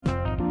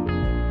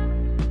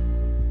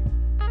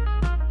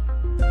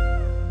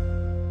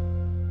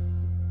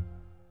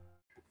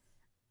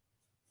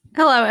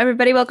Hello,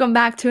 everybody. Welcome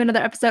back to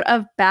another episode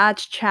of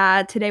Batch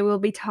Chat. Today we'll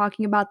be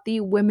talking about the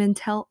Women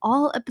Tell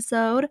All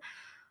episode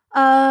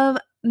of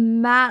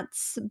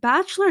Matt's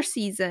Bachelor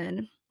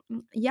season.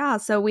 Yeah,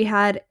 so we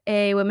had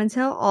a Women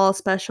Tell All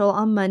special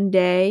on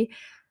Monday.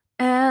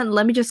 And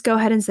let me just go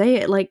ahead and say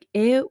it. Like,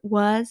 it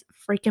was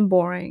freaking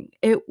boring.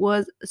 It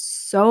was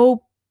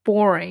so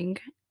boring.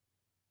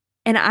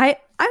 And I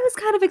was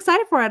kind of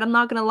excited for it. I'm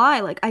not gonna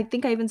lie. Like, I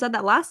think I even said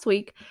that last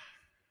week.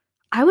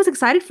 I was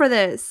excited for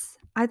this.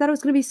 I thought it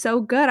was gonna be so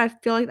good. I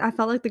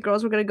felt like the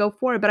girls were gonna go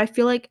for it, but I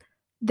feel like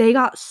they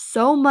got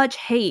so much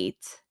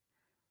hate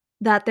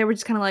that they were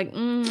just kind of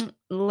like,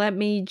 let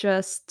me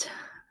just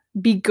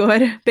be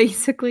good,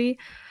 basically.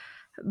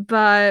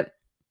 But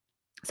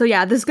so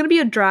yeah, this is gonna be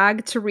a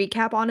drag to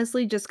recap,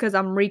 honestly, just because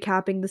I'm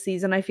recapping the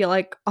season. I feel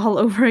like all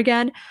over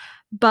again.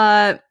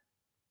 But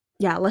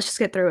yeah, let's just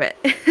get through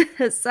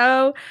it.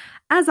 So,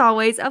 as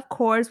always, of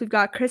course, we've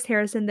got Chris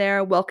Harrison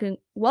there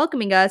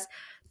welcoming us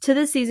to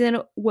the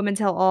season Women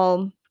Tell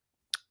All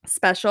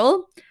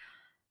special.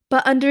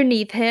 But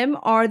underneath him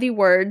are the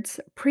words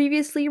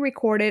previously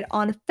recorded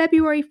on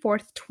February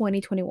 4th,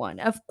 2021.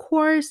 Of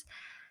course,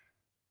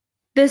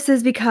 this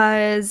is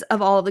because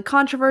of all of the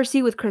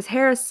controversy with Chris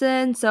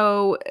Harrison.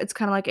 So it's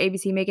kind of like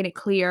ABC making it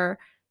clear,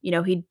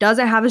 he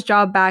doesn't have his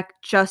job back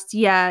just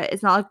yet.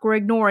 It's not like we're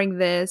ignoring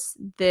this.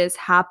 This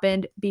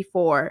happened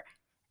before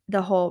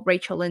the whole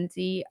Rachel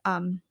Lindsay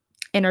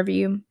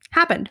interview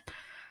happened.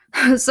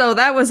 So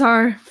that was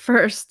our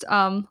first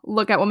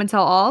look at Women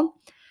Tell All.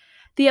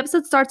 The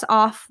episode starts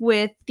off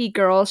with the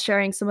girls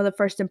sharing some of the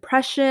first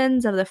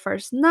impressions of the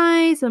first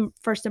night, some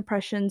first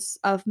impressions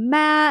of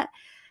Matt,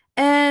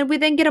 and we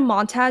then get a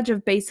montage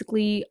of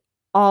basically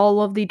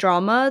all of the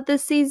drama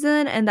this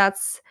season, and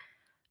that's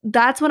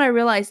when I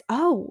realized,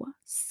 oh,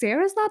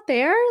 Sarah's not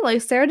there.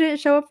 Like Sarah didn't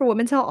show up for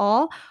Women Tell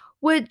All,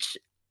 which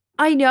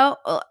I know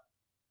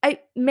I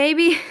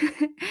maybe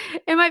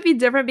it might be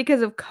different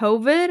because of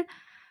COVID,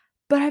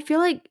 but I feel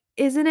like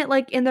isn't it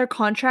like in their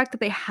contract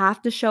that they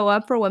have to show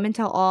up for Women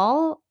Tell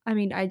All? I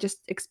mean, I just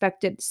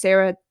expected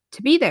Sarah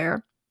to be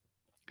there.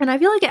 And I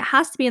feel like it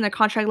has to be in their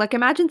contract. Like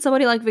imagine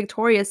somebody like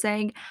Victoria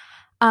saying,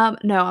 no,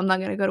 I'm not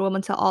gonna go to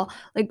Women Tell All.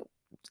 Like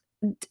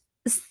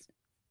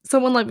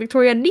someone like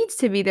Victoria needs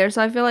to be there.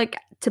 So I feel like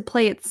to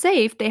play it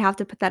safe, they have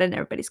to put that in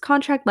everybody's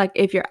contract. Like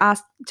if you're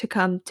asked to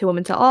come to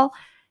Women Tell All,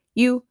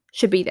 you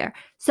should be there.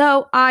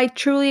 So I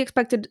truly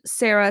expected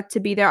Sarah to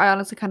be there. I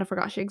honestly kind of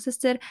forgot she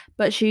existed,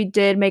 but she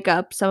did make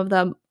up some of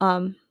the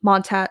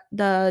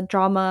the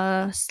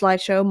drama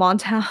slideshow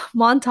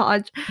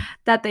montage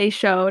that they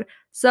showed.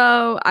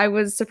 So I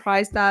was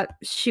surprised that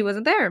she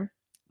wasn't there.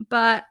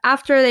 But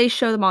after they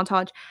show the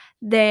montage,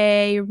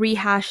 they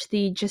rehash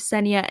the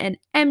Jasenia and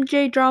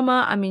MJ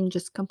drama. I mean,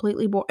 just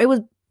completely boring. It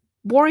was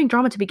boring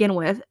drama to begin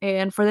with,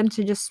 and for them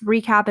to just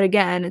recap it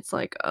again, it's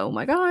like, oh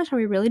my gosh, are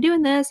we really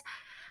doing this?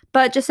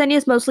 But Jasenia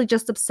is mostly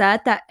just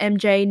upset that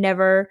MJ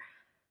never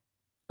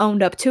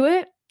owned up to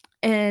it.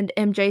 And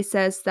MJ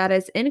says that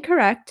is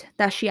incorrect,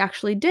 that she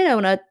actually did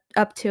own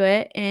up to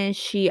it and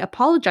she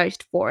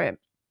apologized for it.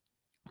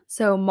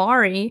 So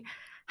Mari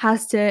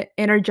has to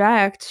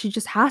interject. She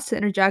just has to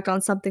interject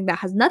on something that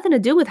has nothing to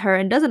do with her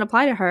and doesn't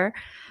apply to her.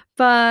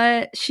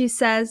 But she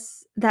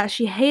says that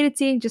she hated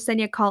seeing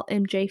Jasenia call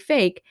MJ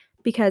fake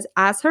because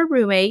as her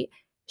roommate,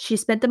 she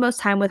spent the most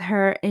time with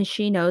her and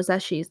she knows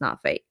that she's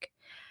not fake.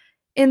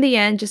 In the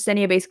end,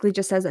 Justenia basically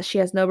just says that she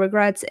has no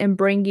regrets in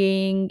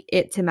bringing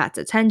it to Matt's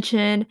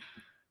attention.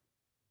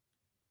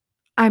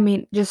 I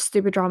mean, just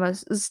stupid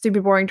dramas,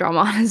 stupid boring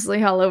drama,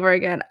 honestly, all over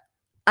again.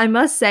 I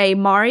must say,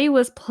 Mari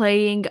was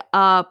playing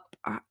up.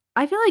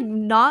 I feel like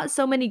not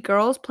so many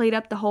girls played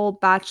up the whole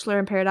Bachelor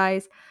in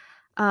Paradise,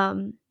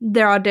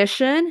 their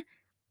audition,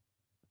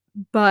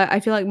 but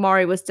I feel like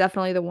Mari was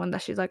definitely the one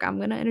that she's like, I'm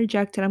gonna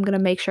interject and I'm gonna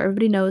make sure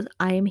everybody knows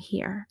I am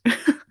here.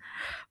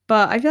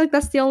 But I feel like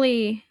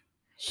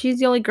she's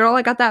the only girl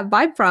I got that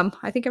vibe from.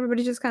 I think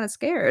everybody's just kind of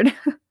scared.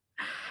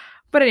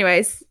 But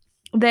anyways,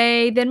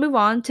 they then move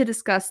on to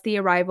discuss the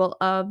arrival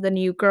of the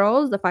new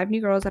girls, the 5 new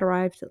girls that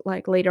arrived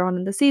like later on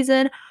in the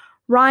season.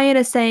 Ryan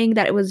is saying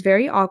that it was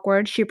very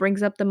awkward. She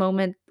brings up the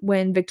moment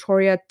when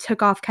Victoria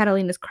took off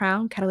Catalina's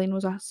crown. Catalina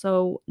was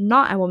also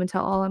not a Woman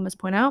Tell All, I must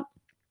point out.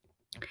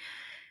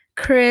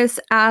 Chris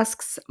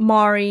asks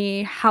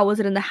Mari, how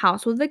was it in the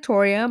house with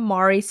Victoria?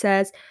 Mari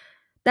says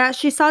that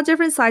she saw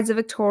different sides of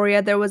Victoria.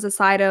 There was a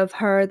side of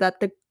her that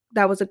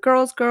was a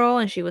girl's girl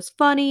and she was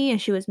funny and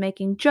she was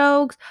making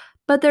jokes,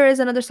 but there is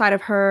another side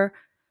of her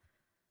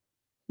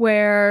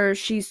where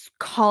she's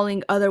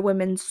calling other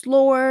women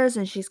slurs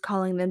and she's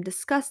calling them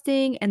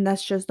disgusting, and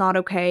that's just not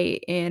okay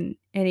in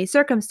any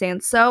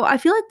circumstance. So I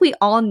feel like we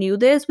all knew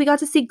this. We got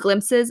to see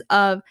glimpses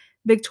of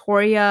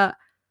Victoria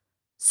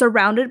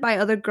surrounded by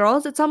other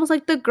girls. It's almost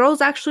like the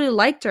girls actually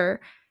liked her,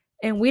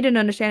 and we didn't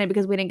understand it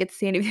because we didn't get to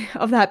see any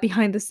of that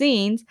behind the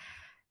scenes.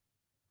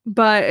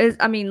 But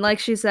I mean, like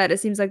she said,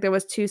 it seems like there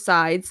was two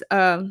sides.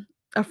 A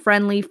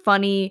friendly,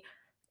 funny,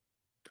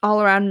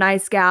 all around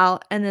nice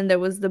gal, and then there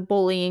was the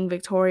bullying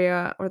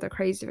Victoria, or the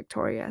crazy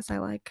Victoria, as I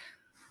like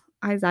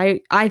as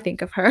I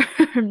think of her.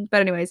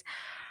 But anyways,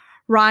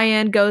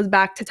 Ryan goes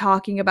back to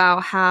talking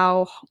about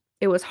how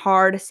it was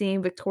hard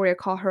seeing Victoria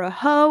call her a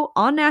hoe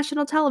on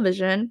national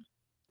television,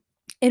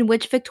 in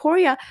which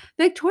Victoria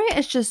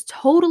is just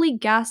totally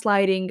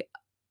gaslighting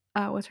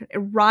what's her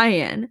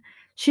Ryan.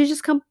 She's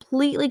just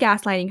completely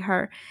gaslighting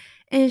her.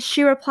 And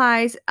she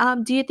replies,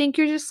 do you think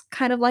you're just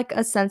kind of like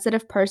a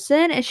sensitive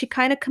person? And she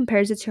kind of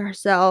compares it to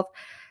herself,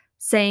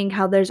 saying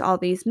how there's all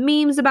these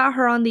memes about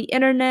her on the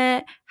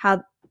internet,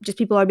 how just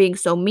people are being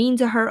so mean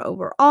to her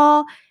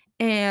overall.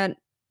 And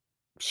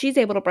she's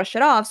able to brush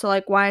it off. So,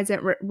 like, why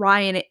isn't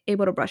Ryan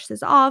able to brush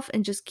this off?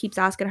 And just keeps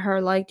asking her,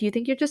 like, do you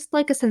think you're just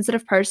like a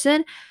sensitive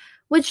person?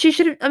 Which she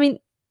should have, I mean,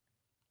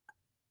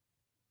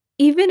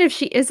 even if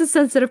she is a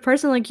sensitive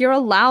person, like, you're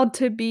allowed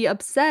to be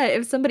upset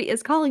if somebody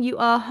is calling you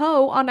a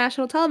hoe on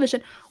national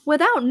television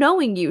without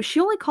knowing you. She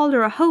only called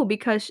her a hoe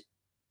because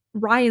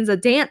Ryan's a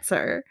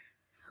dancer,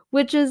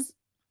 which is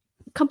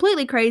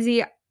completely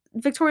crazy.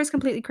 Victoria's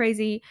completely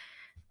crazy.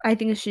 I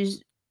think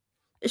she's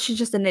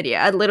just an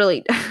idiot. I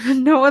literally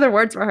no other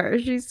words for her.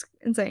 She's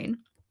insane.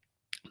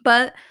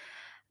 But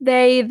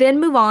they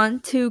then move on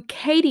to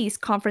Katie's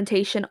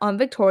confrontation on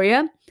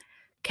Victoria.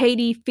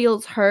 Katie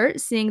feels hurt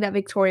seeing that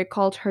Victoria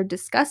called her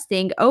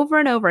disgusting over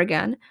and over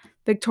again.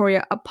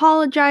 Victoria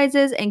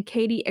apologizes and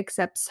Katie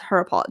accepts her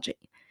apology.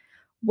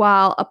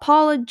 While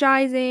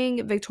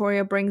apologizing,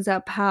 Victoria brings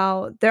up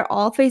how they're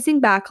all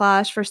facing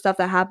backlash for stuff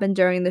that happened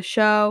during the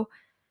show,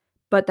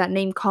 but that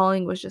name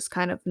calling was just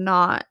kind of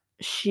not,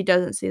 she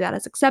doesn't see that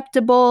as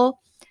acceptable.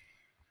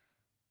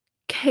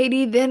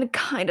 Katie then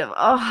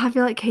I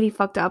feel like Katie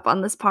fucked up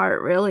on this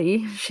part,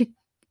 really. She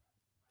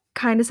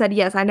kind of said,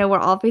 yes, I know we're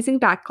all facing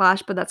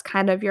backlash, but that's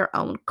kind of your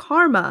own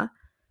karma.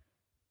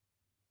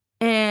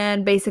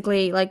 And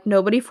basically, like,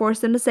 nobody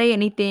forced them to say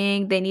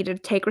anything. They needed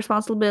to take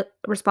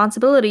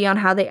responsibility on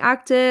how they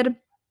acted,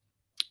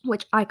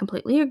 which I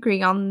completely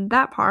agree on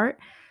that part.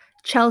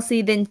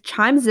 Chelsea then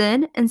chimes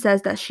in and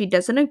says that she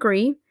doesn't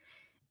agree.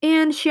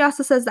 And she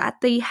also says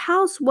that the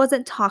house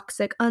wasn't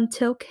toxic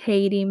until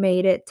Katie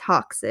made it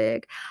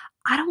toxic.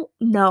 I don't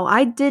know.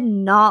 I did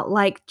not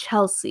like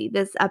Chelsea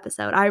this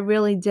episode. I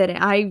really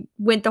didn't. I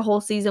went the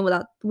whole season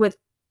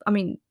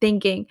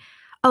thinking,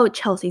 oh,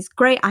 Chelsea's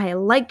great. I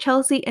like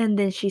Chelsea. And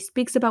then she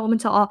speaks about women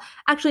tell all.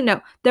 Actually,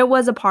 no, there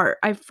was a part.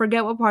 I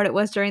forget what part it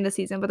was during the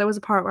season, but there was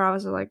a part where I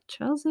was like,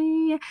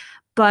 Chelsea.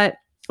 But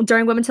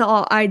during Women Tell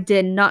All, I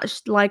did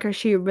not like her.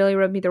 She really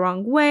rubbed me the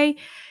wrong way.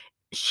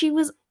 She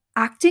was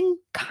acting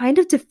kind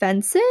of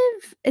defensive.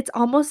 It's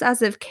almost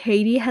as if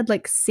Katie had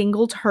like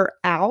singled her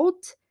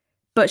out,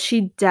 but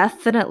she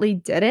definitely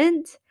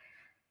didn't.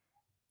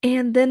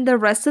 And then the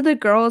rest of the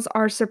girls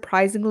are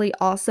surprisingly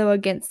also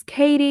against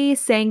Katie,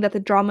 saying that the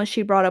drama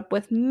she brought up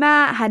with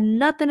Matt had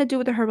nothing to do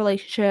with her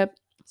relationship,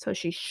 so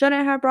she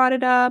shouldn't have brought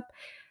it up,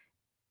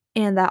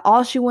 and that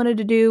all she wanted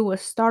to do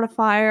was start a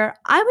fire.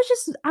 I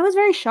was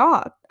very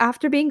shocked.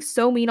 After being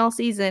so mean all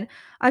season,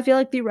 I feel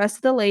like the rest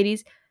of the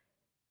ladies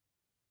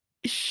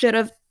should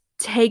have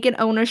taken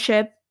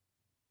ownership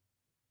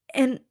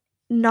and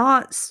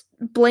not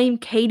blame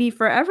Katie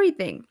for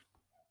everything.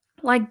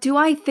 Like, do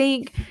I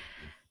think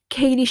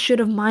Katie should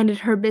have minded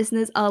her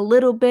business a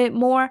little bit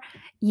more?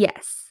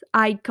 Yes,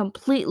 I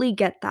completely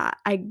get that.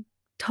 I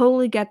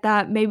totally get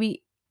that.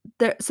 Maybe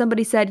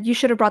somebody said you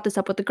should have brought this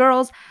up with the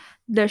girls.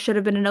 There should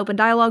have been an open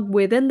dialogue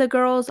within the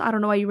girls. I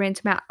don't know why you ran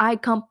to Matt. I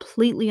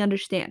completely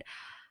understand.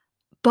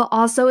 But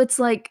also, it's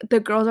like the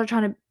girls are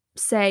trying to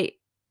say,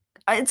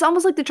 it's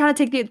almost like they're trying to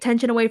take the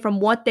attention away from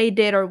what they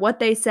did or what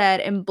they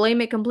said and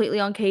blame it completely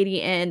on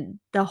Katie, and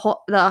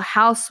the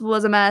house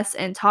was a mess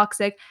and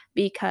toxic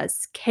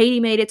because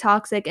Katie made it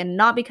toxic and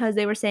not because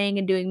they were saying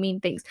and doing mean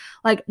things.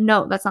 Like,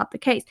 no, that's not the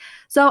case.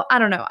 So I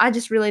don't know. I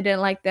just really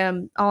didn't like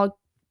them all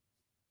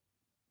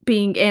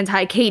being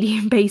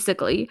anti-Katie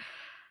basically.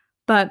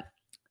 But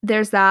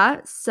there's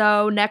that.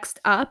 So next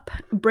up,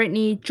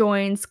 Brittany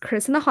joins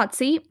Chris in the hot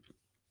seat.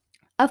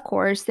 Of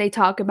course, they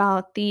talk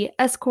about the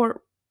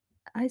escort.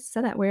 I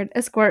said that weird.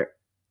 Escort.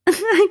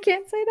 I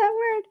can't say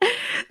that word.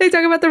 They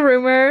talk about the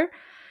rumor.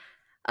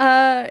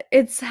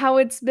 It's how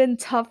it's been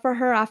tough for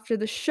her after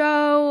the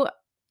show.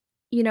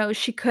 You know,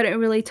 she couldn't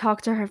really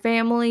talk to her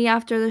family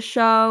after the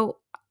show.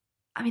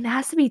 I mean, it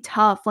has to be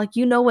tough. Like,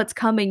 you know what's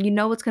coming. You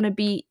know what's going to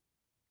be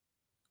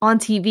on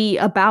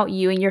TV about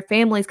you, and your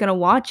family's going to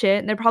watch it.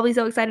 And they're probably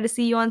so excited to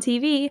see you on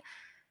TV.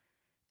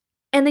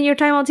 And then your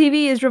time on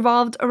TV is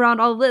revolved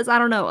around all of this. I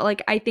don't know.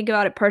 Like, I think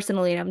about it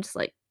personally, and I'm just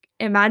like,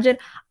 imagine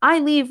I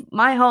leave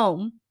my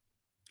home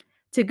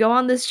to go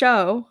on this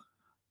show.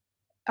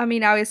 I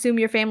mean, I assume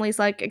your family's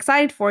like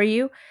excited for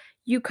you.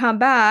 You come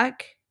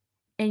back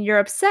and you're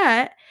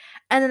upset,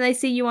 and then they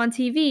see you on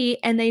TV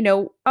and they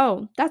know,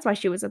 oh, that's why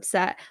she was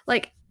upset.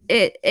 Like,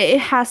 it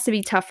has to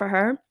be tough for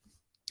her.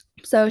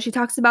 So she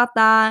talks about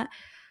that.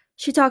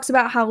 She talks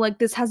about how, like,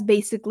 this has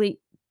basically,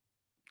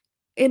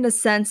 in a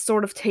sense,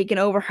 sort of taken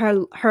over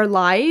her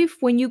life.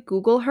 When you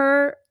Google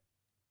her,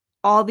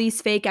 all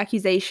these fake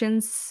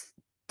accusations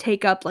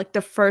take up like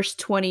the first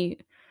 20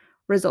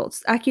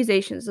 results.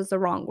 Accusations is the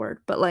wrong word,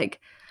 but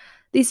like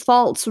these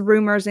false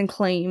rumors and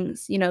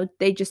claims,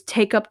 they just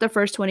take up the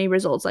first 20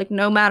 results. Like,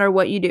 no matter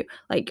what you do,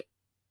 like,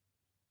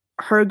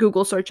 her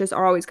Google searches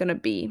are always going to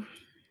be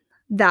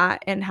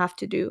that and have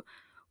to do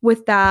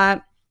with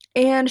that.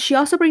 And she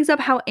also brings up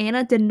how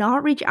Anna did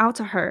not reach out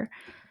to her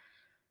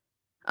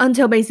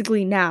until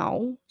basically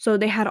now. So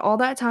they had all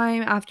that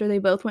time after they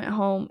both went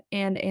home,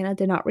 and Anna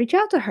did not reach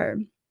out to her.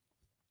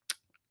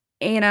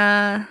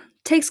 Anna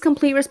takes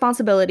complete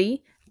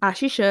responsibility, as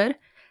she should,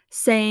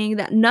 saying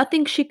that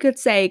nothing she could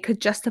say could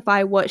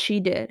justify what she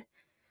did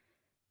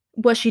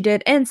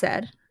and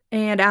said.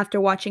 And after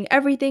watching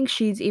everything,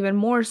 she's even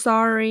more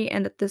sorry,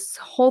 and that this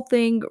whole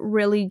thing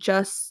really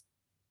just,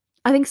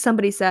 I think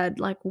somebody said,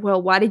 like,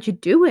 well, why did you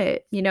do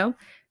it?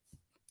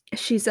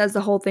 She says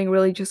the whole thing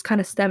really just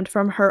kind of stemmed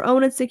from her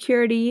own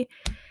insecurity.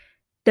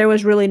 There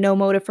was really no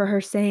motive for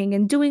her saying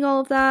and doing all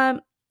of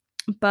that.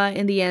 But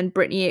in the end,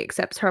 Brittany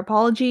accepts her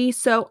apology.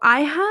 So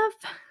I have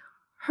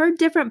heard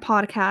different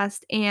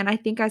podcasts, and I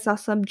think I saw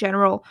some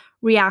general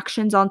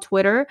reactions on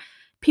Twitter.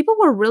 People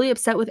were really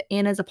upset with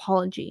Anna's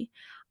apology.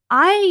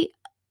 I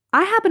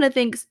I happen to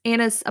think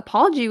Anna's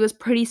apology was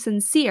pretty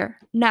sincere.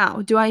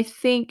 Now, do I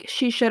think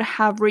she should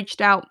have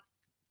reached out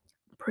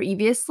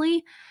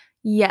previously?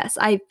 Yes,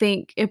 I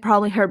think it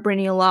probably hurt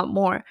Brittany a lot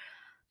more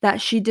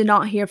that she did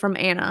not hear from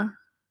Anna.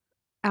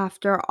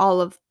 After all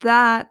of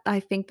that, I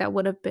think that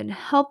would have been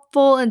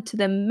helpful into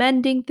them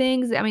mending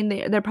things. I mean,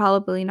 they're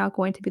probably not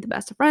going to be the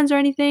best of friends or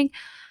anything.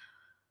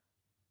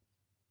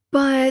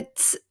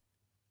 But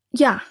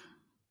yeah,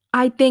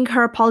 I think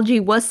her apology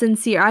was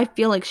sincere. I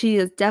feel like she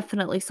is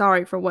definitely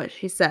sorry for what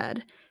she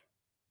said.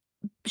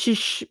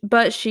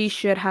 But she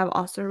should have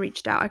also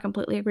reached out. I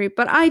completely agree.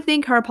 But I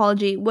think her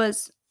apology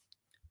was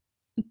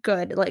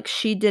good. Like,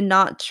 she did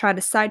not try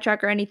to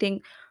sidetrack or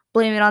anything,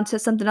 blame it onto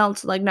something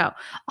else. Like, no.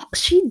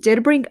 She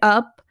did bring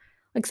up,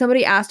 like,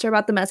 somebody asked her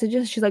about the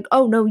messages. She's like,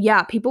 oh, no,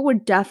 yeah, people were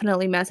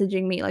definitely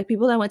messaging me. Like,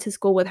 people that went to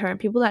school with her and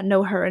people that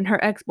know her and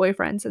her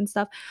ex-boyfriends and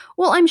stuff.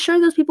 Well, I'm sure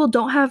those people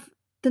don't have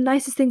the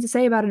nicest thing to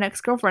say about an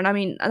ex-girlfriend. I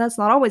mean, that's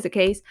not always the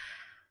case,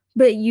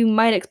 but you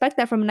might expect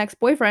that from an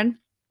ex-boyfriend.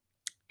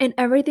 And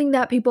everything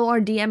that people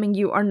are DMing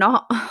you are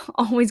not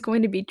always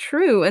going to be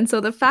true. And so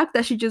the fact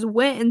that she just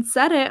went and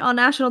said it on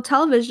national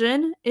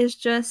television is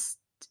just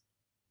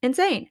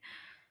insane.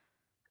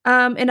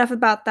 Enough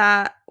about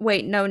that.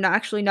 Wait, no,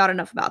 actually not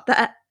enough about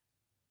that.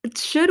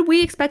 Should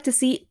we expect to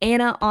see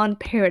Anna on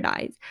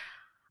Paradise?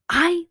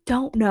 I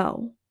don't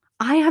know.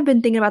 I have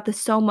been thinking about this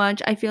so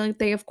much. I feel like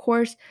they, of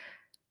course,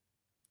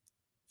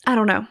 I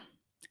don't know.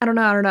 I don't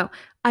know.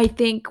 I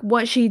think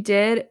what she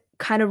did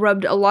kind of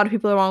rubbed a lot of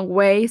people the wrong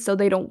way, so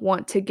they don't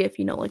want to give,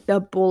 like,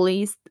 the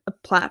bullies a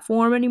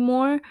platform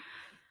anymore.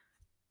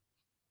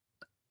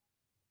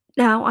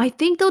 Now, I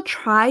think they'll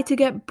try to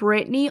get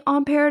Brittany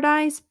on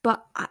Paradise,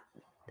 but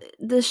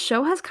the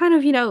show has kind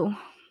of,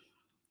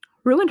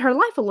 ruined her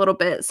life a little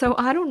bit, so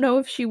I don't know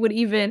if she would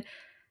even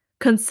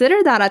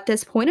consider that at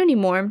this point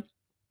anymore.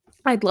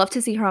 I'd love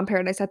to see her on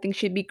Paradise. I think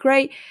she'd be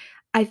great.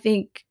 I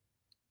think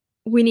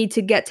we need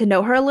to get to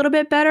know her a little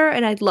bit better,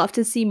 and I'd love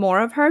to see more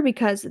of her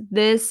because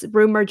this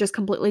rumor just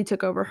completely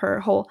took over her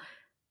whole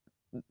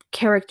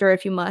character,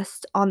 if you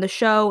must, on the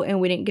show,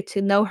 and we didn't get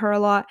to know her a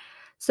lot.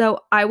 So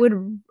I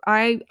would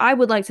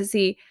like to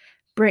see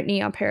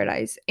Brittany on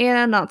Paradise,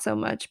 and not so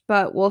much,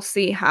 but we'll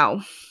see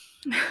how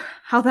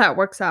how that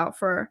works out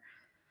for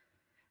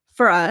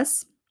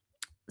us.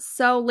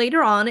 So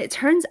later on, it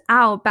turns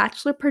out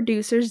Bachelor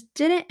producers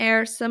didn't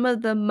air some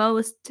of the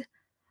most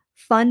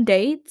fun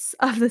dates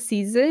of the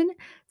season.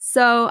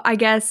 So I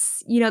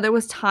guess, there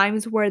was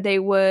times where they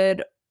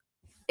would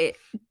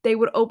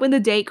open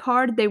the date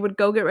card, they would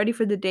go get ready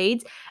for the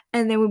dates,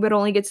 and then we would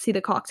only get to see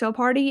the cocktail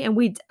party.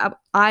 And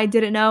I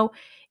didn't know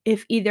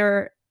if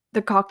either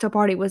the cocktail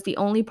party was the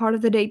only part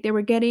of the date they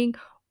were getting,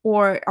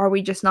 or are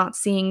we just not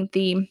seeing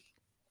the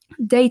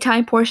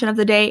daytime portion of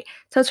the date.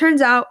 So it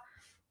turns out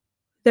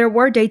there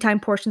were daytime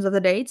portions of the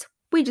dates.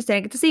 We just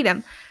didn't get to see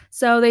them.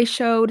 So they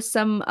showed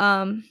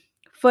some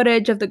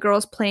footage of the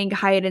girls playing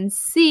hide and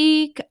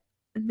seek.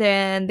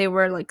 Then they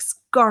were, like,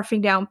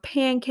 scarfing down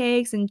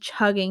pancakes and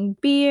chugging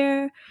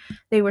beer.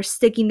 They were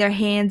sticking their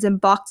hands in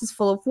boxes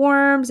full of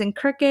worms and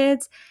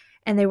crickets.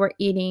 And they were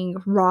eating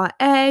raw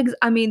eggs.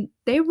 I mean,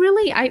 they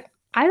really, I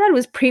thought it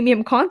was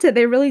premium content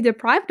they really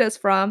deprived us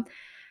from.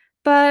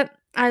 But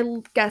I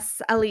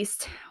guess at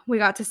least we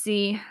got to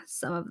see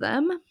some of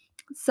them.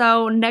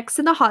 So next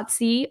in the hot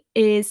seat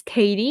is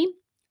Katie.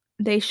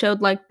 They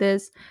showed, like,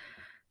 this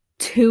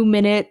 2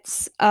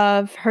 minutes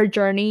of her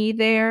journey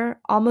there,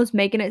 almost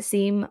making it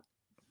seem,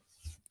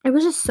 it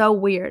was just so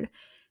weird.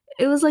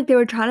 It was like they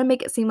were trying to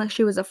make it seem like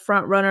she was a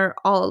front runner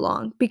all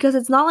along, because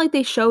it's not like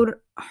they showed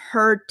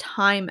her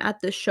time at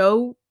the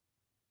show,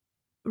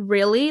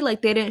 really.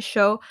 Like, they didn't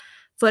show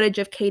footage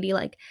of Katie,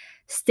 like,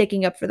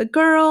 sticking up for the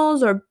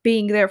girls or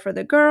being there for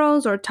the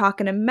girls or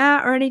talking to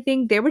Matt or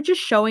anything. They were just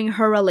showing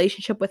her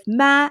relationship with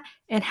Matt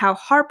and how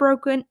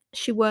heartbroken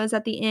she was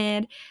at the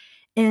end.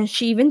 And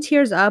she even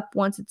tears up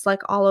once it's,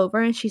 like, all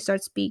over and she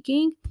starts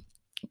speaking,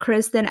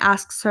 Chris then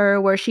asks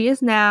her where she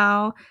is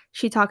now.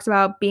 She talks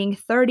about being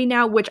 30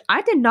 now, which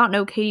I did not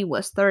know Katie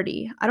was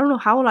 30. I don't know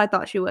how old I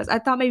thought she was. I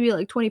thought maybe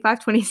like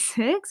 25,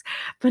 26,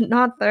 but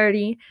not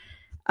 30.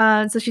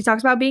 So she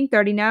talks about being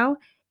 30 now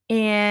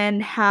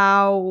and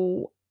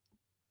how,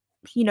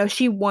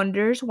 she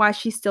wonders why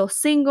she's still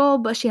single,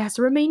 but she has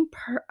to remain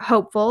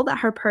hopeful that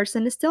her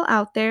person is still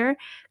out there.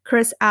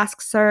 Chris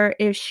asks her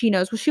if she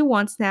knows what she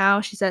wants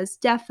now. She says,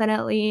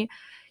 definitely.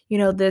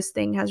 This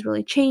thing has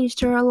really changed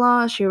her a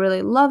lot. She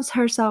really loves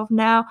herself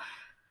now.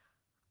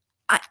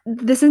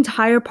 This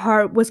entire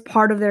part was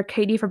part of their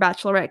Katie for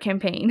Bachelorette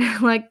campaign.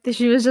 Like,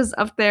 she was just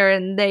up there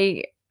and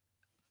I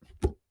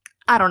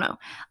don't know.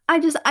 I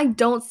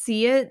don't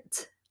see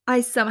it.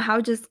 I somehow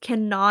just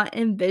cannot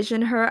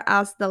envision her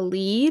as the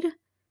lead.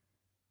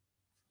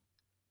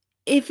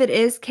 If it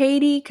is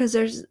Katie, because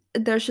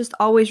there's just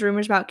always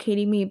rumors about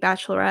Katie meet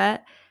Bachelorette.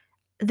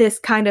 This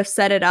kind of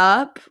set it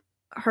up,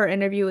 her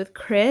interview with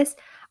Chris.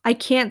 I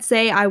can't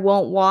say I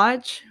won't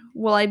watch.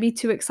 Will I be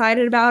too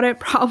excited about it?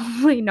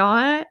 Probably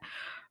not.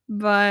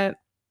 But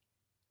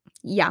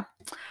yeah.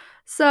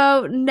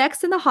 So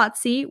next in the hot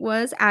seat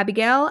was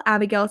Abigail.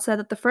 Abigail said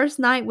that the first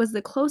night was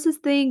the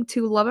closest thing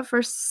to love at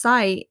first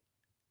sight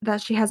that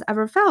she has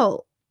ever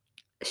felt.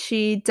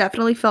 She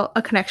definitely felt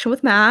a connection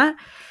with Matt.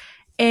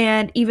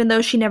 And even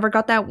though she never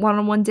got that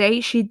one-on-one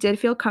date, she did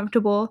feel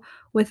comfortable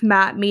with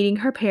Matt meeting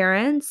her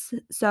parents.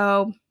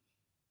 So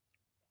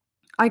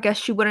I guess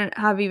she wouldn't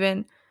have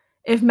even,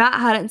 if Matt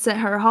hadn't sent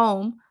her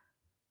home,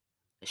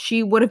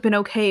 she would have been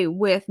okay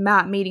with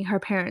Matt meeting her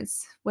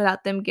parents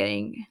without them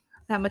getting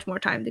that much more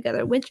time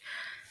together, which,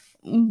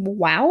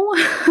 wow.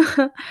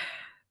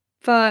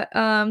 But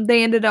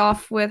they ended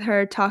off with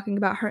her talking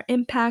about her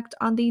impact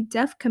on the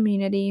deaf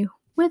community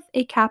with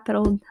a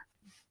capital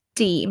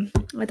D.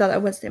 I thought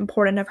that was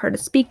important of her to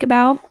speak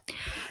about.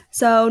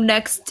 So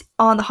next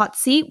on the hot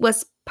seat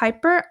was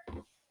Piper.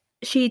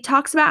 She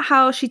talks about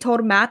how she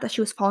told Matt that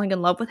she was falling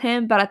in love with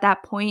him, but at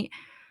that point,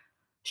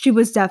 she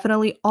was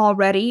definitely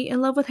already in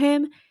love with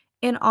him.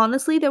 And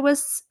honestly, there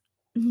was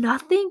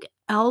nothing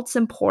else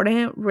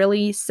important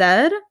really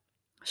said.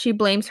 She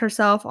blames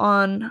herself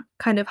on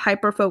kind of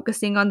hyper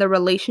focusing on her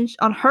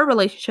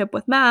relationship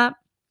with Matt,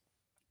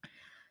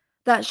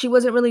 that she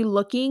wasn't really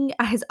looking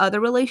at his other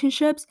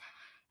relationships.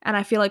 And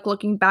I feel like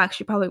looking back,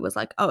 she probably was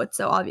like, oh, it's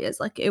so obvious.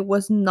 Like, it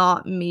was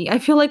not me. I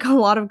feel like a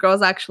lot of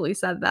girls actually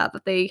said that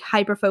they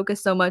hyper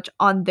focused so much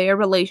on their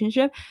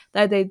relationship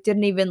that they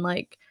didn't even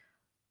like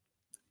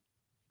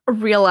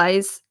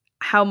realize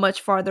how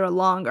much farther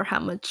along or how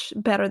much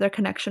better their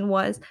connection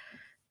was.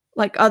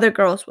 Like other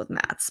girls with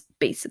Matt's,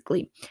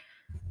 basically.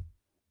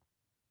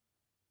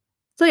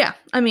 So yeah,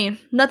 I mean,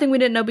 nothing we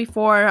didn't know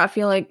before. I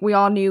feel like we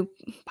all knew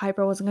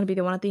Piper wasn't going to be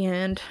the one at the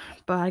end,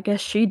 but I guess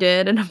she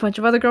did, and a bunch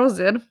of other girls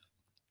did.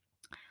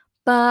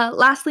 But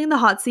lastly in the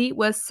hot seat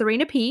was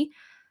Serena P.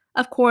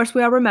 Of course,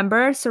 we all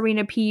remember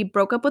Serena P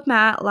broke up with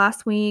Matt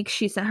last week.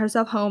 She sent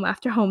herself home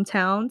after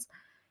hometowns.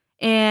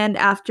 And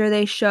after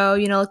they show,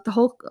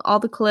 like all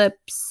the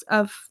clips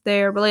of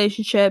their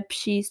relationship,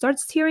 she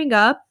starts tearing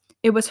up.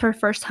 It was her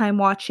first time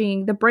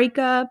watching the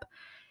breakup.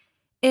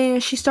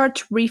 And she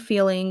starts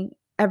refeeling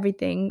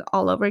everything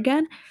all over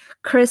again.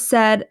 Chris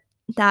said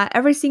that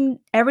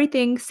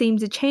everything seemed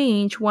to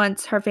change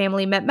once her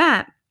family met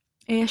Matt.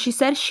 And she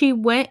said she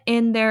went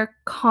in there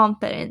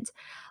confident.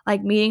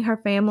 Like meeting her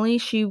family,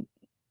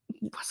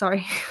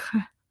 sorry.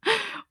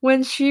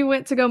 When she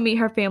went to go meet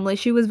her family,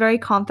 she was very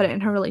confident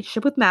in her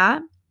relationship with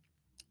Matt.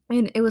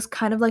 And it was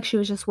kind of like she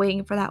was just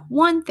waiting for that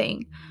one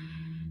thing.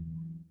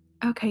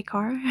 Okay,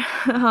 car.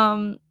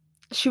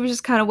 She was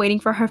just kind of waiting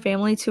for her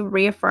family to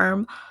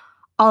reaffirm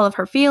all of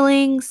her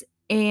feelings.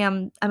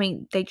 And I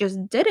mean, they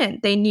just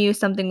didn't. They knew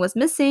something was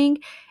missing,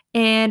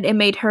 and it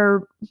made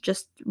her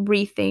just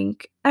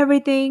rethink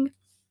everything.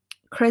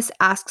 Chris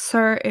asks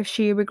her if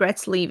she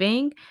regrets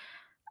leaving.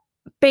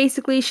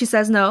 Basically, she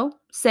says no,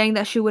 saying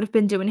that she would have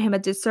been doing him a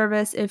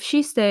disservice if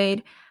she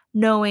stayed,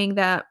 knowing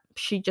that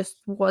she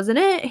just wasn't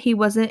it. He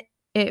wasn't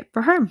it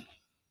for her.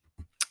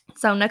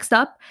 So next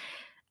up,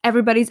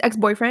 everybody's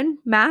ex-boyfriend,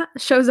 Matt,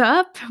 shows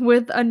up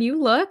with a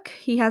new look.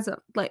 He has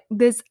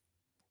this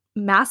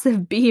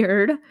massive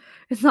beard.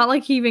 It's not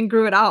like he even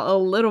grew it out a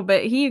little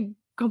bit. He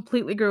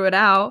completely grew it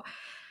out.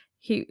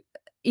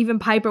 Even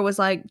Piper was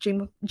like,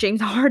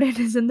 James Harden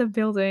is in the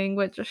building,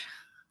 which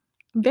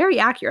very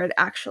accurate,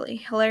 actually.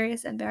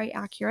 Hilarious and very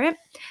accurate.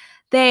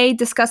 They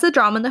discuss the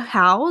drama in the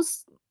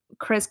house.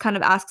 Chris kind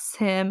of asks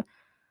him,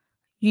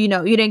 you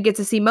didn't get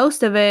to see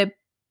most of it,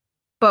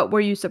 but were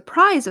you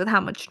surprised with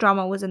how much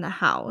drama was in the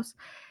house?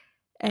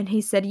 And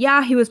he said,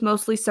 yeah, he was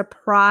mostly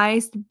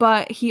surprised,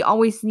 but he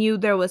always knew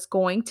there was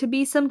going to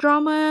be some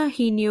drama.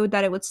 He knew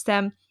that it would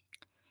stem,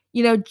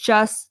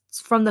 just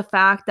from the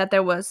fact that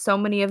there was so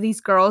many of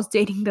these girls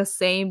dating the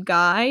same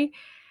guy.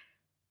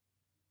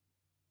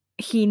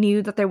 He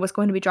knew that there was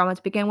going to be drama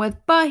to begin with,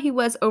 but he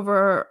was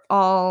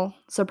overall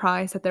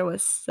surprised that there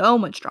was so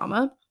much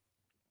drama.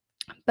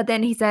 But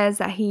then he says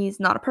that he's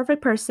not a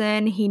perfect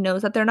person. He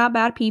knows that they're not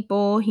bad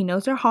people. He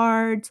knows their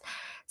hearts.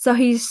 So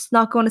he's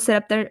not going to sit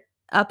up there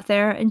up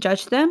there and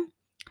judge them.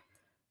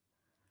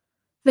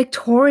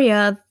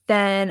 Victoria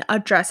then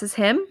addresses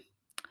him.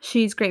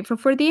 She's grateful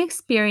for the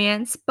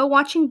experience, but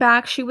watching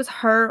back, she was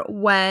hurt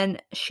when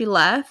she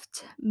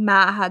left.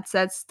 Matt had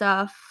said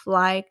stuff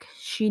like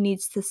she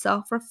needs to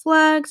self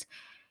reflect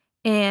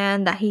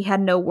and that he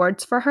had no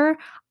words for her.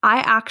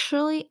 I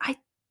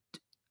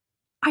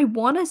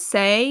want to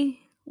say,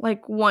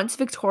 like, once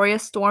Victoria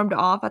stormed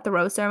off at the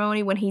rose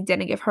ceremony when he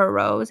didn't give her a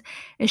rose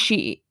and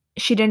she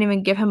didn't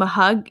even give him a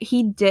hug,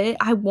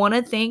 I want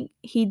to think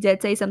he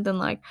did say something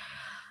like,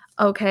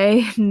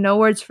 okay, no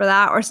words for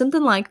that, or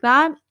something like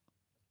that.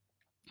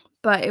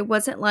 But it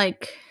wasn't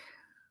like,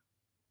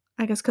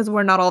 I guess because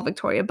we're not all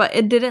Victoria, but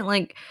it didn't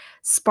like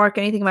spark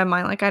anything in my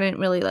mind. Like, I didn't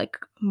really like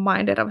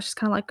mind it. I was just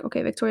kind of like,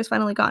 okay, Victoria's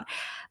finally gone.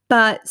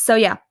 But so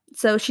yeah,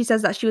 so she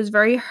says that she was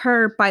very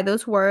hurt by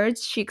those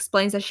words. She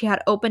explains that she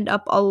had opened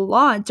up a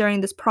lot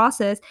during this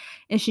process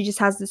and she just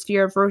has this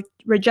fear of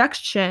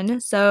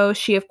rejection. So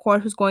she, of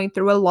course, was going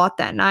through a lot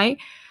that night,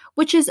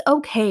 which is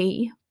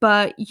okay.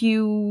 But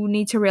you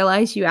need to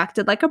realize you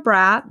acted like a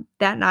brat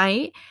that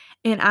night.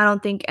 And I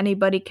don't think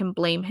anybody can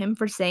blame him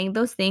for saying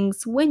those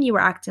things when you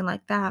were acting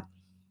like that.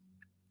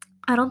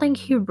 I don't think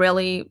he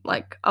really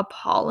like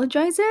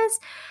apologizes,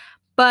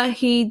 but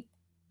he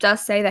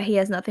does say that he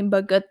has nothing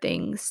but good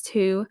things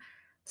to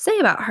say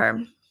about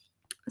her.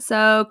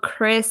 So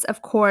Chris,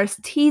 of course,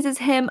 teases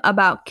him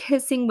about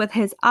kissing with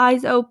his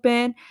eyes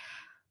open.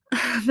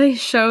 They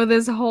show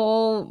this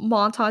whole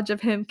montage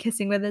of him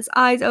kissing with his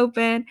eyes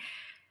open.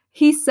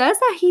 He says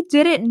that he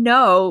didn't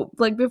know,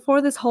 like before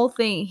this whole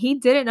thing, he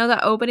didn't know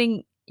that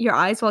opening your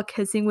eyes while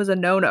kissing was a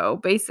no-no,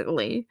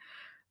 basically.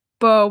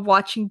 But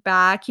watching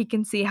back, he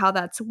can see how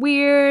that's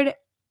weird.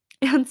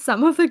 And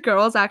some of the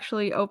girls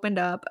actually opened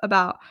up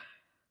about,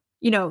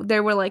 they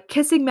were like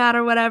kissing Matt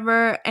or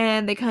whatever,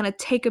 and they kind of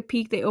take a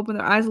peek, they open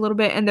their eyes a little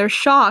bit, and they're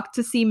shocked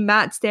to see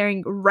Matt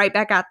staring right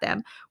back at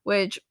them,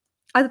 which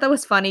I thought that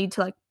was funny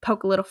to like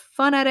poke a little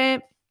fun at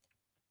it.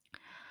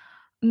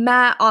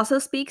 Matt also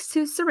speaks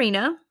to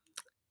Serena,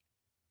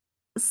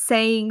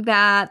 saying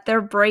that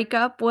their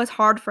breakup was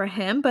hard for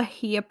him, but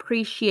he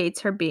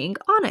appreciates her being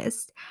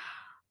honest.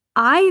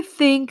 I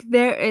think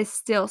there is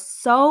still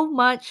so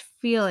much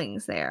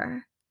feelings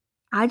there.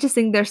 I just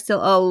think there's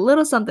still a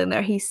little something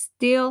there. He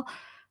still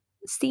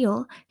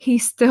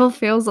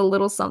feels a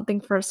little something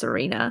for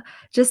Serena.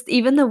 Just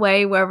even the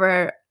way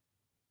wherever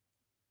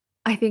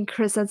I think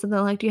Chris said something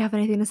like, "Do you have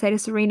anything to say to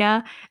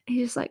Serena?" And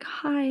he's just like,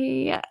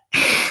 "Hi."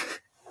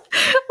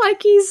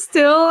 Like he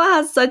still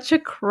has such a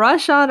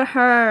crush on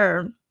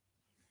her,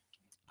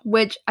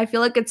 which I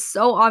feel like it's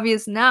so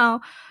obvious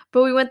now,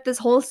 but we went this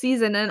whole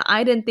season and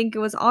I didn't think it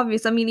was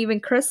obvious. I mean, even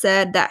Chris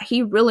said that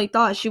he really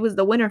thought she was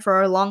the winner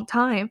for a long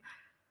time,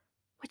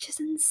 which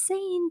is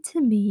insane to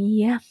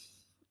me.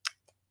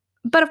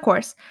 But of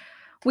course,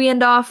 we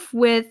end off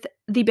with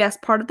the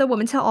best part of the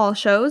Women Tell All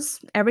shows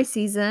every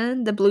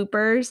season, the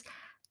bloopers.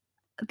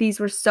 These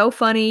were so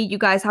funny. You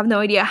guys have no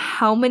idea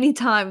how many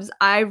times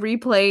I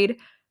replayed.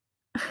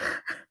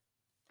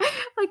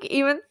 Like,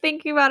 even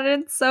thinking about it,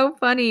 it's so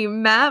funny.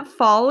 Matt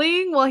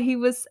falling while he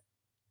was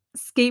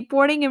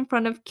skateboarding in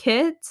front of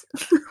kids.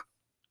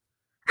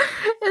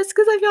 It's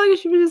because I feel like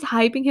she was just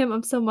hyping him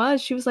up so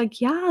much. She was like,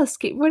 yeah,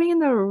 skateboarding in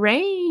the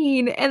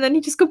rain. And then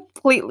he just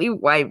completely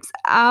wipes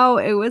out.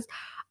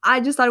 I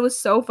just thought it was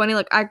so funny.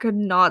 Like, I could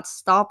not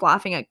stop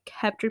laughing. I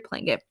kept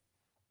replaying it.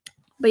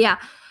 But yeah,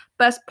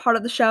 best part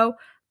of the show,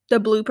 the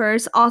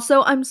bloopers.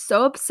 Also, I'm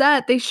so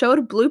upset. They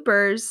showed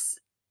bloopers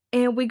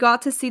and we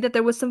got to see that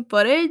there was some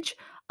footage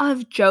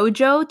of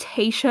JoJo,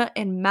 Tayshia,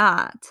 and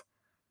Matt.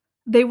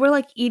 They were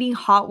like eating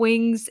hot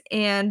wings,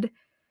 and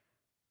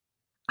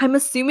I'm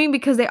assuming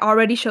because they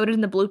already showed it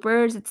in the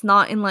bloopers, it's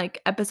not in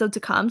like episode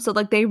to come. So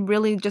like they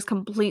really just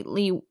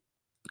completely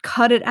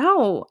cut it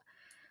out.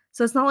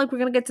 So it's not like we're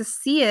gonna get to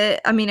see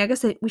it. I mean, I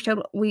guess I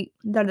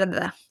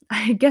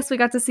guess we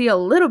got to see a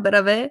little bit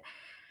of it.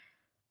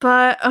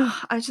 But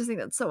I just think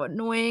that's so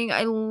annoying.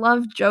 I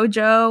love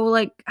JoJo.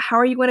 Like, how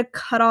are you going to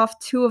cut off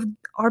two of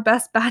our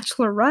best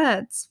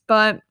bachelorettes?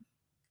 But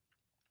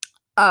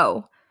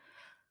oh,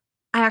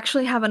 I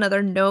actually have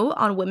another note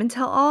on Women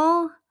Tell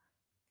All,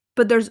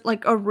 but there's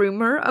like a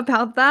rumor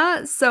about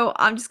that. So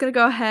I'm just going to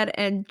go ahead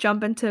and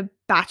jump into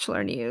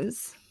Bachelor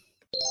news.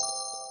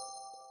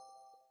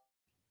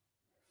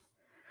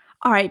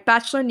 All right,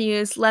 Bachelor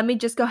news. Let me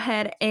just go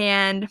ahead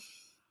and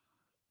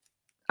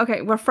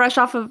okay, we're fresh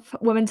off of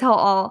Women Tell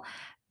All.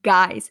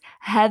 Guys,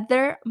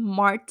 Heather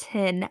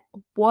Martin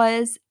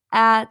was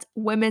at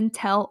Women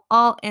Tell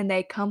All and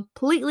they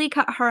completely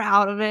cut her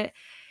out of it.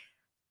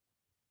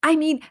 I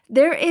mean,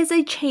 there is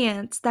a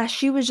chance that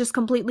she was just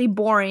completely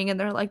boring and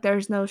they're like,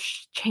 there's no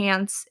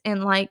chance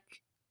in like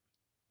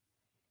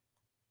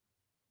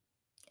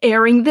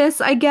airing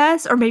this, I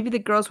guess. Or maybe the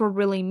girls were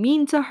really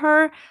mean to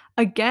her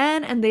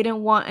again and they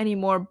didn't want any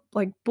more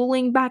like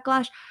bullying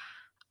backlash.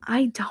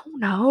 I don't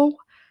know.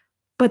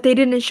 But they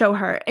didn't show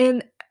her.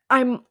 And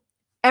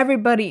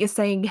everybody is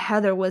saying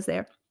Heather was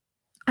there.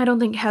 I don't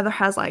think Heather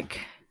has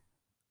like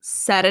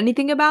said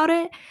anything about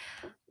it,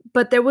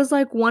 but there was,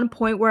 like, one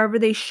point wherever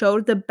they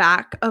showed the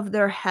back of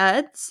their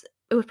heads,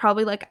 it was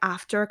probably, like,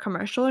 after a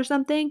commercial or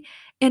something,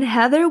 and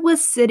Heather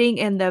was sitting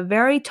in the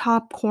very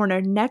top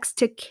corner next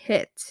to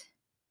Kit.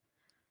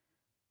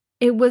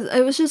 It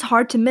was just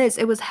hard to miss.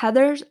 It was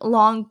Heather's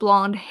long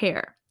blonde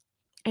hair,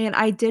 and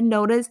I did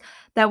notice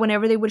that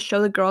whenever they would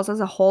show the girls as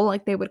a whole,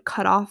 like, they would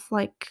cut off,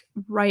 like,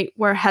 right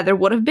where Heather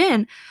would have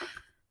been.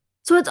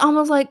 So it's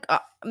almost like,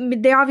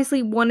 they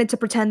obviously wanted to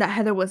pretend that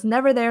Heather was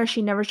never there,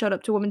 she never showed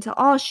up to Women Tell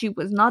All, she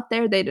was not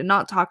there, they did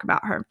not talk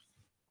about her.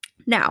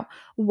 Now,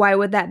 why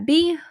would that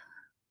be?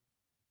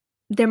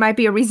 There might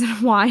be a reason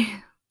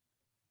why.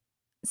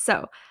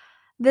 So,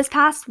 this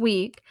past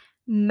week,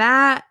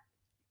 Matt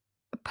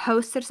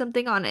posted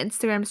something on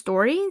Instagram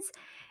stories,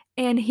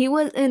 and he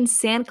was in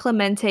San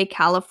Clemente,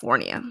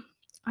 California.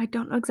 I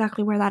don't know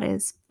exactly where that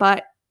is,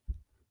 but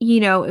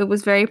it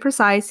was very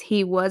precise.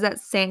 He was at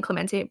San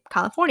Clemente,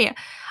 California.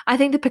 I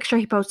think the picture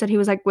he posted, he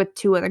was like with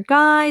two other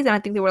guys, and I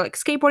think they were like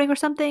skateboarding or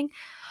something.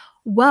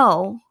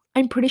 Well,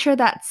 I'm pretty sure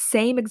that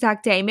same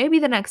exact day, maybe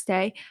the next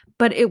day,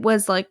 but it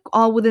was like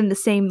all within the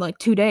same like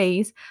 2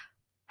 days.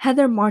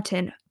 Heather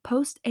Martin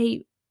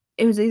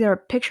it was either a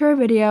picture or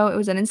video, it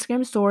was an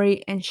Instagram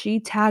story, and she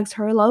tags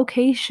her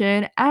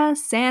location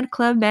as San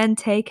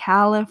Clemente,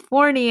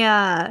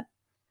 California.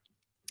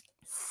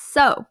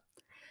 So,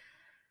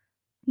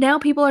 now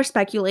people are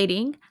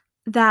speculating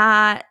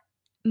that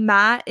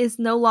Matt is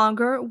no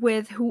longer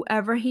with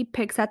whoever he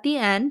picks at the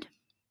end,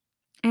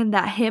 and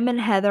that him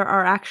and Heather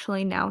are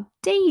actually now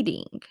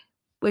dating,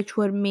 which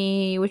would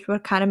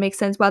kind of make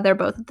sense while they're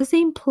both at the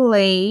same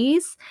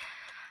place.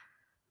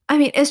 I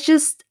mean, it's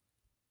just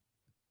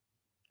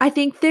I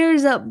think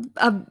there's a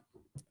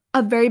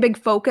very big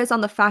focus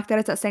on the fact that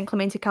it's at San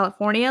Clemente,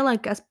 California,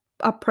 like as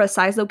a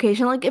precise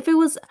location. Like if it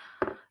was,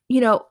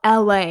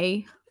 LA,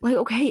 like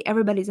okay,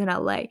 everybody's in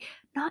LA.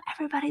 Not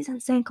everybody's in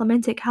San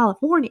Clemente,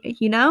 California.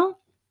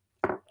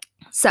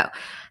 So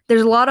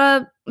there's a lot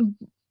of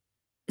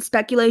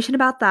speculation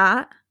about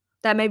that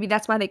maybe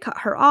that's why they cut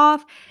her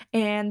off,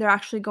 and they're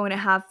actually going to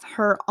have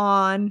her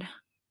on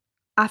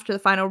after the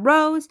final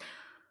rose,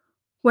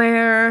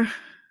 where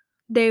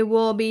they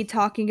will be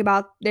talking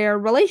about their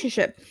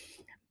relationship,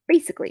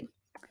 basically.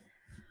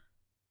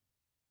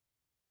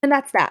 And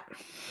that's that.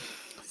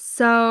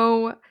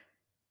 So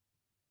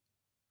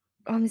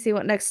let me see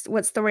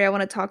what story I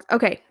want to talk.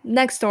 Okay,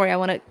 next story I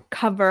want to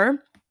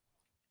cover.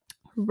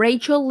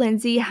 Rachel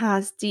Lindsay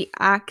has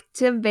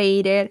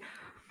deactivated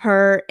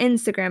her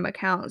Instagram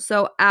account.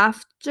 So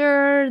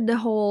after the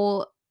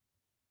whole,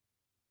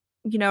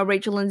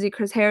 Rachel Lindsay,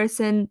 Chris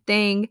Harrison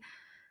thing,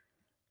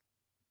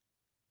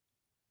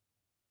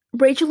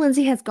 Rachel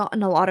Lindsay has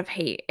gotten a lot of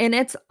hate, and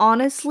it's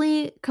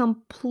honestly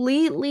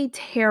completely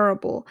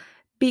terrible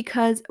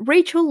because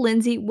Rachel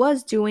Lindsay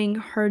was doing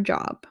her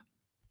job.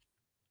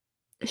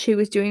 She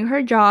was doing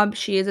her job.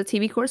 She is a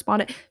TV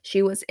correspondent.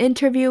 She was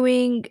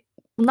interviewing,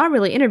 not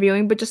really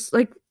interviewing, but just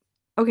like,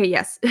 okay,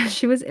 yes,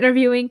 she was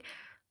interviewing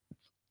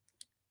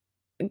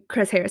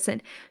Chris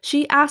Harrison.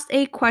 She asked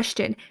a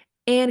question,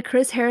 and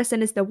Chris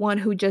Harrison is the one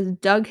who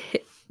just dug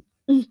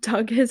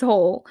his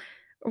hole.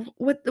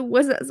 What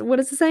was that?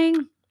 What is the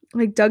saying?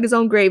 Like dug his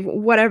own grave,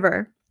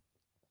 whatever.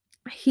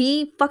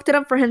 He fucked it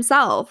up for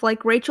himself.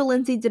 Like Rachel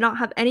Lindsay did not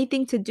have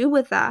anything to do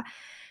with that.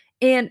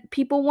 And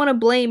people want to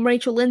blame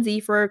Rachel Lindsay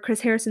for Chris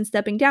Harrison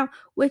stepping down,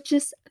 which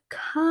is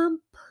completely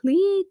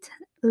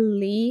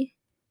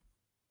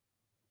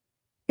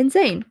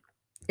insane.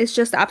 It's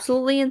just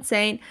absolutely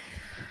insane.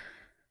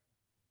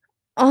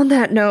 On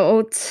that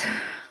note,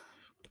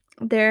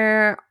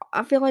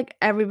 I feel like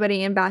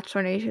everybody in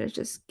Bachelor Nation is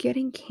just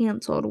getting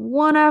canceled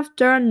one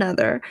after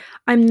another.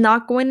 I'm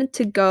not going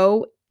to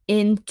go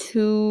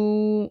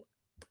into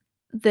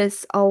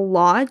this a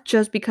lot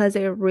just because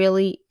it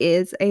really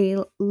is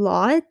a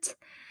lot,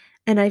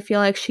 and I feel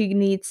like she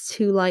needs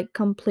to like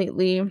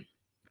completely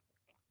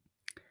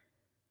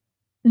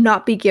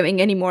not be giving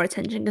any more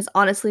attention because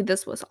honestly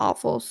this was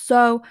awful.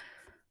 So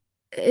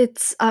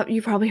it's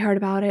you probably heard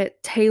about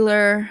it.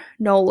 Taylor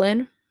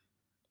Nolan,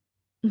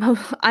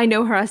 I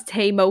know her as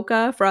Tay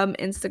Mocha from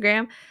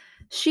Instagram.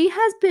 She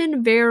has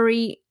been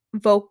very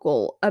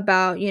vocal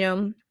about,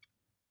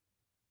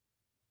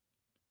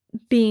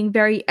 being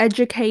very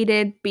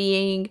educated,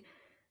 being,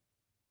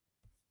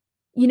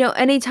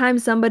 anytime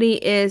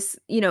somebody is,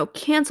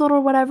 canceled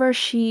or whatever,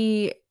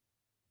 she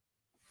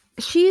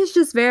is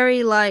just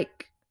very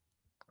like,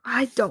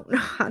 I don't know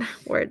how to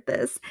word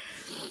this.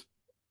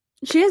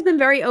 She has been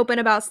very open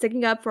about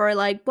sticking up for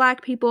like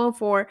black people,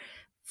 for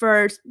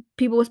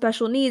people with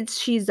special needs.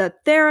 She's a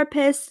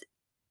therapist,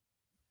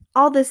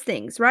 all these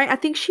things, right? I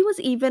think she was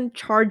even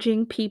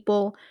charging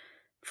people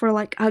for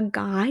like a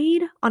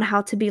guide on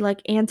how to be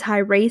like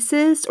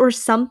anti-racist or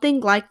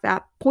something like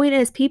that. Point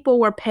is, people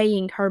were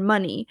paying her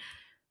money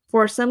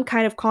for some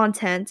kind of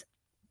content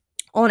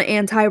on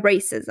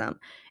anti-racism.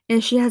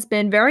 And she has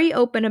been very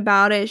open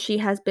about it. She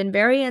has been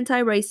very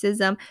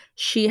anti-racism.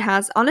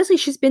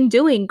 She's been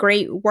doing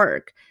great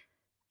work.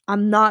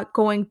 I'm not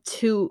going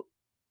to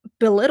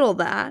belittle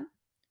that.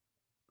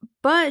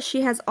 but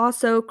she has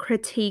also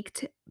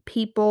critiqued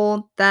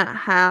people that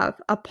have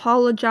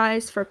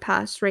apologized for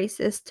past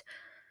racist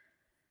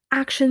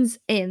actions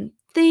and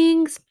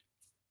things.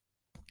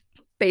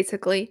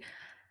 Basically,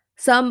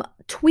 some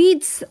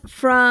tweets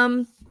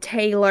from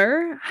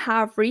Taylor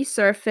have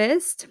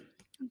resurfaced.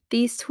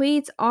 These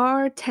tweets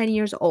are 10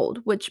 years old,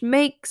 which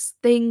makes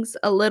things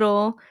a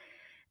little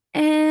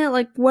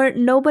like where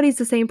nobody's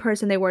the same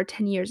person they were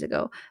 10 years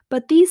ago.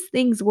 But these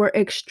things were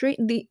they're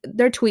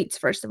tweets,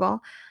 first of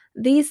all.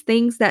 These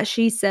things that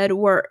she said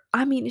were,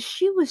 I mean,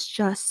 she was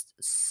just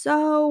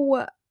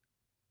so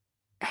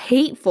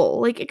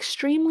hateful, like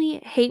extremely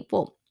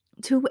hateful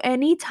to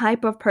any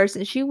type of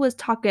person. She was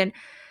talking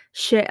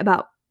shit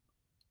about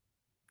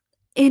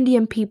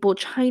Indian people,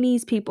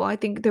 Chinese people. I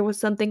think there was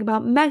something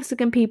about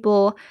Mexican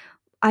people.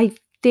 I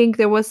think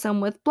there was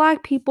some with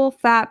black people,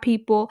 fat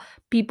people,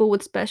 people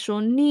with special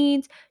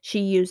needs. She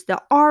used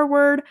the R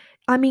word.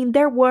 I mean,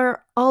 there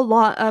were a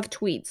lot of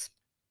tweets.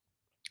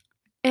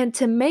 And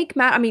to make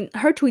I mean,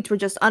 her tweets were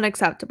just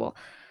unacceptable.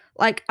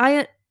 Like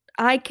I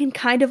can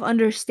kind of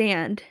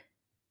understand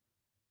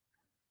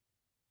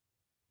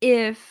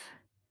if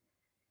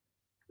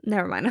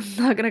never mind, I'm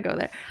not going to go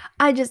there.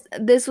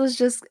 This was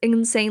just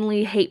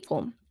insanely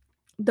hateful.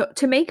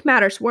 To make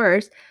matters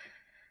worse,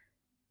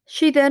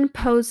 she then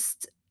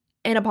posts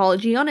an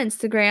apology on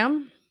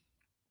Instagram.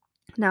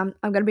 Now,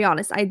 I'm gonna be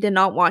honest, I did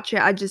not watch it.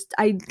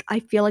 I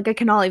feel like I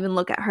cannot even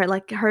look at her.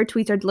 Like, her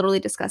tweets are literally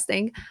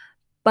disgusting.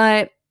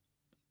 But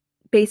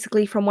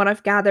basically, from what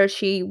I've gathered,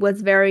 she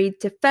was very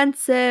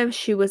defensive.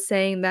 She was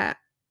saying that,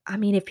 I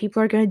mean, if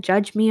people are gonna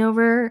judge me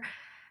over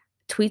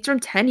tweets from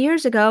 10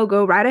 years ago,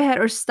 go right ahead,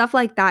 or stuff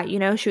like that. You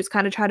know, she was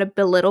kind of trying to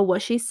belittle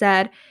what she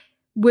said,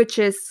 which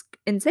is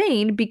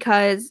insane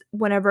because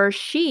whenever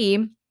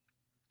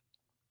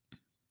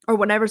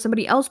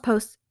somebody else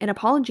posts an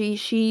apology,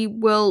 she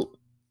will,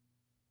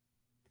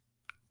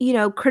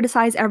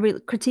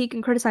 critique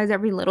and criticize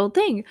every little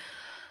thing.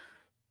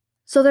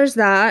 So there's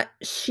that.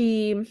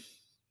 She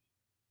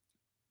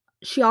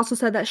also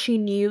said that she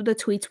knew the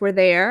tweets were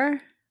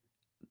there,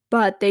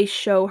 but they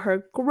show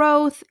her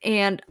growth,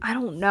 and I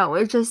don't know,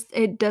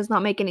 it does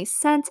not make any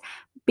sense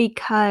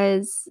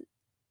because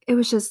it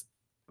was just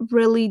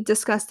really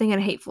disgusting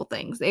and hateful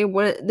things. It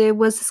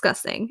was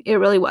disgusting. It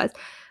really was.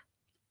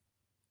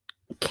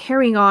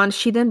 Carrying on,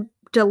 she then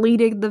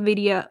deleted the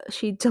video.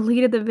 She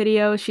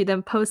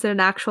then posted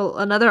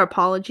another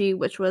apology,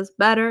 which was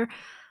better.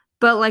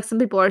 But like, some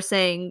people are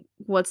saying,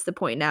 what's the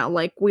point now?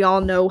 Like, we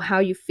all know how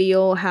you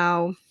feel,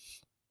 how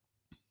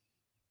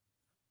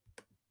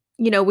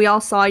we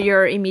all saw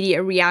your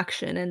immediate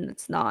reaction, and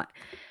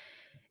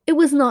it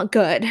was not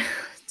good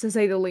to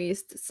say the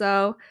least.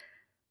 So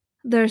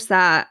there's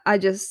that. I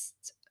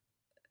just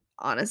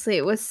honestly,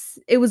 it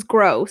was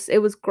gross. It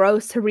was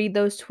gross to read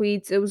those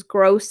tweets. It was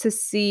gross to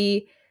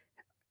see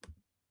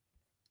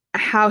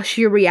how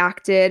she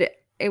reacted.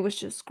 It was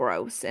just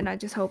gross, and I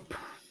hope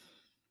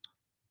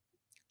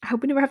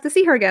we never have to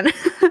see her again.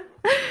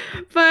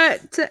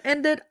 But to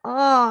end it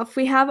off,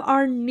 we have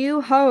our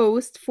new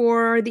host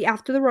for the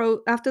after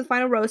the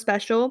final rose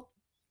special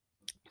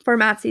for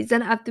Matt's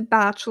season of The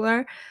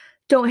Bachelor.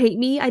 Don't hate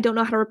me. I don't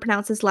know how to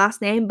pronounce his last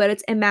name, but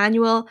it's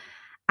Emmanuel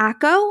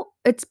Acho.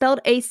 It's spelled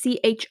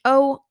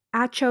Acho.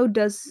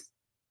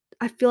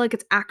 I feel like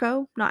it's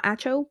Acho, not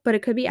Acho, but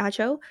it could be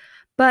Acho.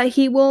 But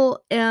he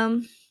will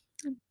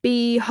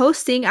be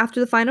hosting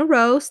after the final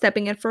rose,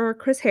 stepping in for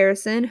Chris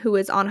Harrison, who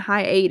is on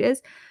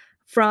hiatus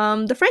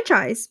from the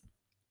franchise.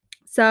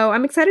 So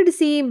I'm excited to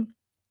see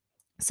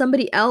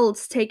somebody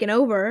else taking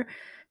over.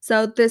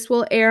 So this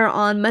will air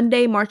on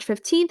Monday, March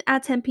 15th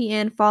at 10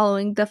 p.m.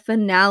 following the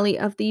finale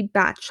of The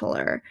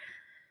Bachelor.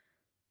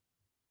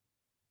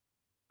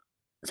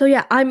 So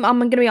yeah, I'm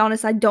gonna be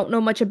honest, I don't know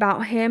much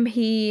about him.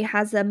 He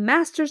has a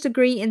master's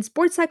degree in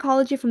sports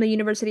psychology from the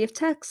University of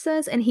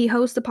Texas, and he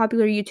hosts the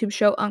popular YouTube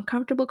show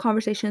Uncomfortable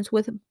Conversations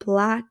with a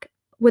Black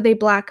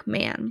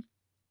Man.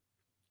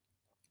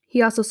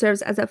 He also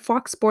serves as a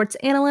Fox Sports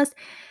analyst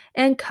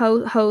and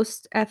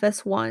co-host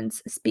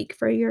FS1's Speak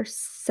for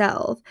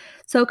Yourself.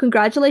 So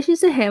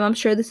congratulations to him. I'm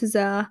sure this is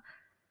an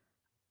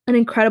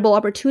incredible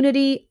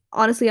opportunity.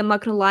 Honestly, I'm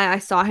not gonna lie, I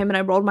saw him and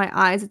I rolled my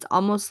eyes. It's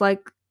almost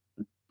like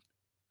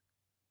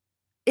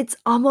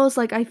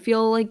I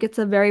feel like it's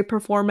a very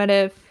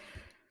performative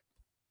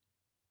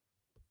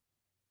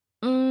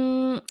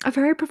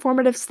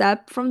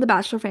step from the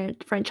Bachelor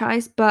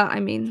franchise, but I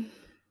mean,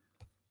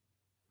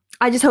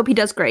 I just hope he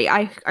does great.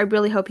 I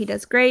really hope he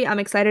does great. I'm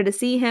excited to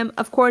see him.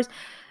 Of course,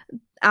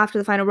 after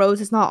the final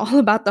rose, it's not all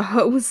about the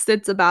host.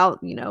 It's about,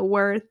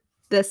 where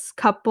this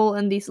couple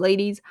and these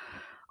ladies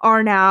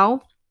are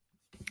now.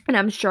 And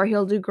I'm sure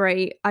he'll do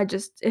great.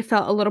 It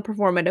felt a little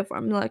performative.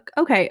 I'm like,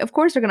 okay, of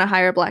course they're going to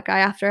hire a black guy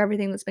after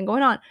everything that's been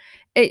going on.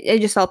 It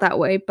just felt that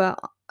way. But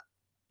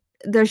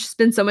there's just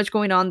been so much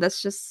going on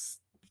that's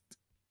just,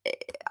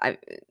 I,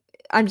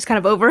 I'm just kind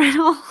of over it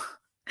all.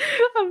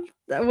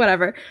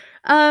 Whatever.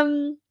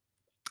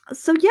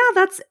 So yeah,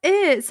 that's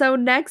it. So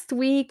next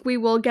week we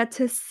will get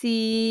to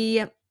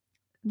see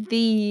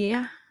the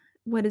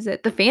what is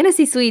it? The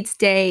fantasy suites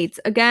dates.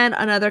 Again,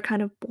 another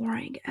kind of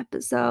boring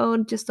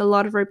episode. Just a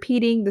lot of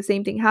repeating. The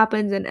same thing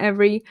happens in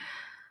every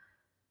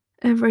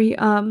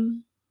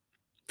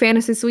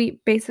fantasy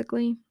suite,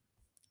 basically.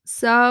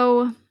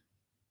 So,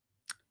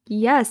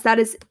 yes, that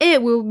is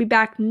it. We will be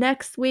back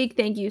next week.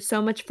 Thank you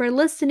so much for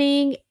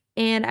listening,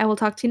 and I will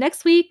talk to you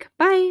next week.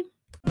 Bye.